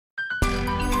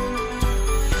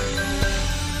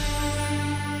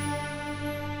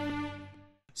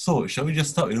So, shall we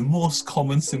just start with the most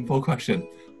common, simple question?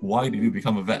 Why did you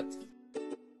become a vet?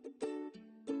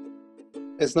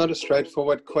 It's not a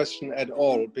straightforward question at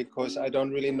all, because I don't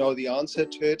really know the answer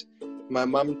to it. My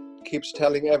mum keeps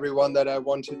telling everyone that I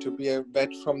wanted to be a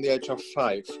vet from the age of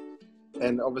 5.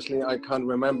 And obviously I can't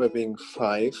remember being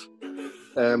 5.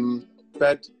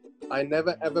 But I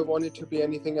never ever wanted to be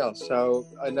anything else. So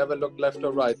I never looked left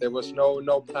or right. There was no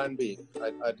plan B.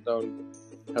 I don't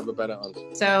have a better answer.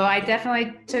 So I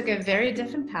definitely took a very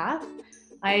different path.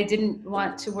 I didn't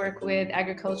want to work with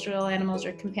agricultural animals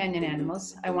or companion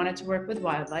animals. I wanted to work with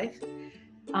wildlife,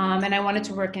 and I wanted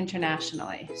to work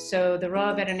internationally. So the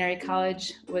Royal Veterinary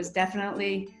College was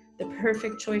definitely the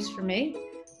perfect choice for me,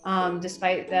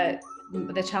 despite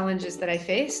the challenges that I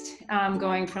faced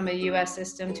going from a US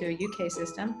system to a UK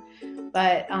system.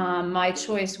 But my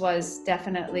choice was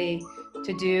definitely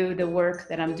to do the work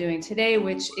that I'm doing today,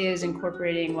 which is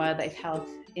incorporating wildlife health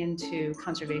into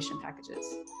conservation packages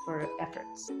for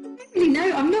efforts. Really,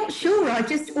 no, I'm not sure. I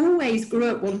just always grew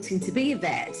up wanting to be a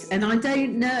vet, and I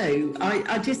don't know.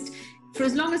 I just, for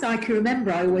as long as I can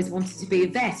remember, I always wanted to be a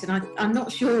vet, and I'm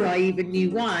not sure I even knew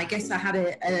why. I guess I had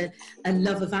a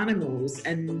love of animals,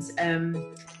 and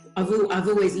I've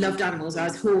always loved animals. I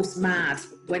was horse mad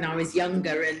when I was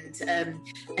younger,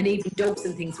 and even dogs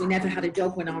and things. We never had a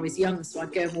dog when I was young, so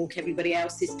I'd go and walk everybody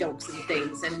else's dogs and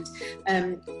things.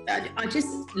 And I just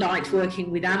liked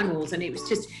working with animals, and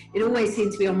it always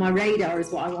seemed to be on my radar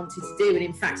as what I wanted to do. And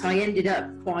in fact, I ended up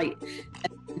quite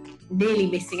nearly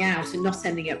missing out and not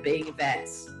ending up being a vet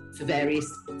for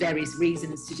various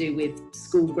reasons to do with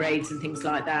school grades and things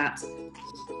like that.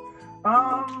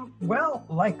 Well,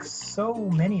 like so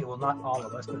many, well, not all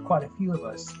of us, but quite a few of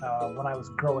us, when I was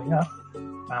growing up,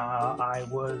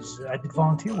 I did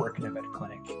volunteer work in a vet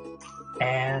clinic.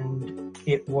 And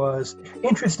it was,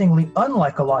 interestingly,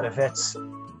 unlike a lot of vets,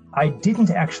 I didn't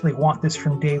actually want this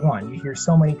from day one. You hear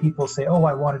so many people say, oh,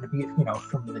 I wanted to be,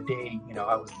 from the day,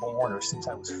 I was born, or since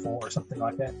I was 4 or something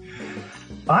like that.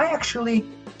 I actually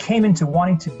came into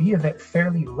wanting to be a vet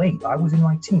fairly late. I was in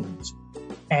my teens.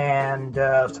 And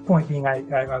the point being, I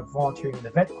volunteered in the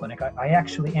vet clinic. I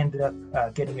actually ended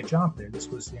up getting a job there. This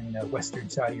was in Western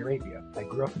Saudi Arabia. I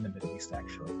grew up in the Middle East,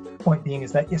 actually. Point being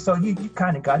is that, so you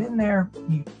kind of got in there,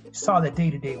 you saw the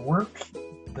day-to-day work.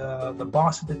 The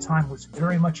boss at the time was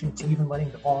very much into even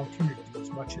letting the volunteers do as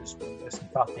much as he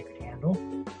thought they could handle,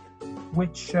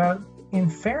 which, in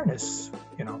fairness,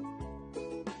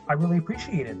 I really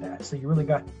appreciated that. So you really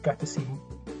got to see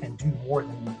and do more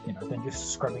than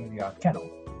just scrubbing the odd kennel.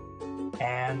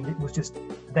 And it was just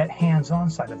that hands-on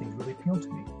side of things really appealed to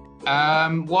me.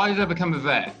 Why did I become a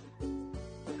vet?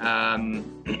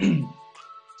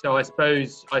 So I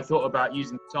suppose I thought about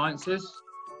using the sciences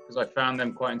because I found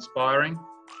them quite inspiring.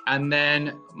 And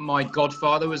then my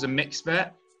godfather was a mixed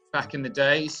vet back in the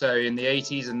day, so in the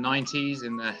 80s and 90s,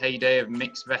 in the heyday of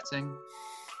mixed vetting.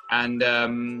 And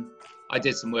I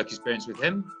did some work experience with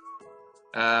him.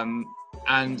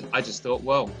 And I just thought,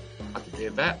 well, I could be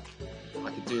a vet. I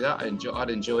could do that. I'd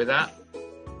enjoy that.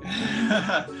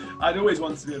 I'd always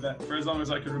wanted to be a vet for as long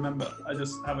as I could remember. I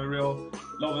just have a real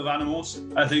love of animals.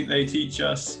 I think they teach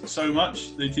us so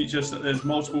much. They teach us that there's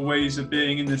multiple ways of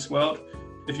being in this world.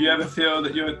 If you ever feel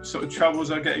that your sort of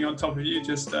troubles are getting on top of you,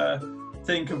 just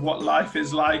think of what life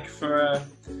is like for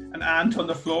an ant on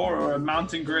the floor, or a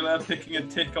mountain gorilla picking a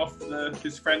tick off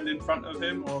his friend in front of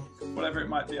him, or whatever it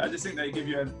might be. I just think they give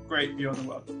you a great view on the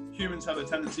world. Humans have a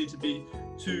tendency to be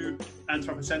too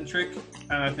anthropocentric,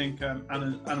 and I think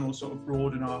animals sort of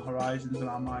broaden our horizons and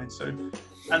our minds. So,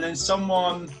 and then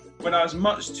someone, when I was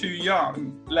much too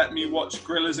young, let me watch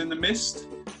Gorillas in the Mist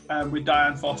with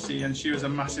Diane Fossey, and she was a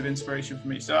massive inspiration for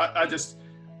me. So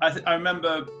I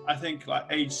remember, I think like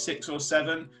age 6 or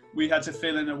 7, we had to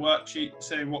fill in a worksheet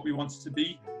saying what we wanted to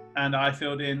be. And I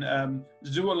filled in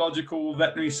zoological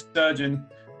veterinary surgeon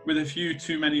with a few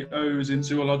too many O's in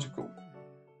zoological.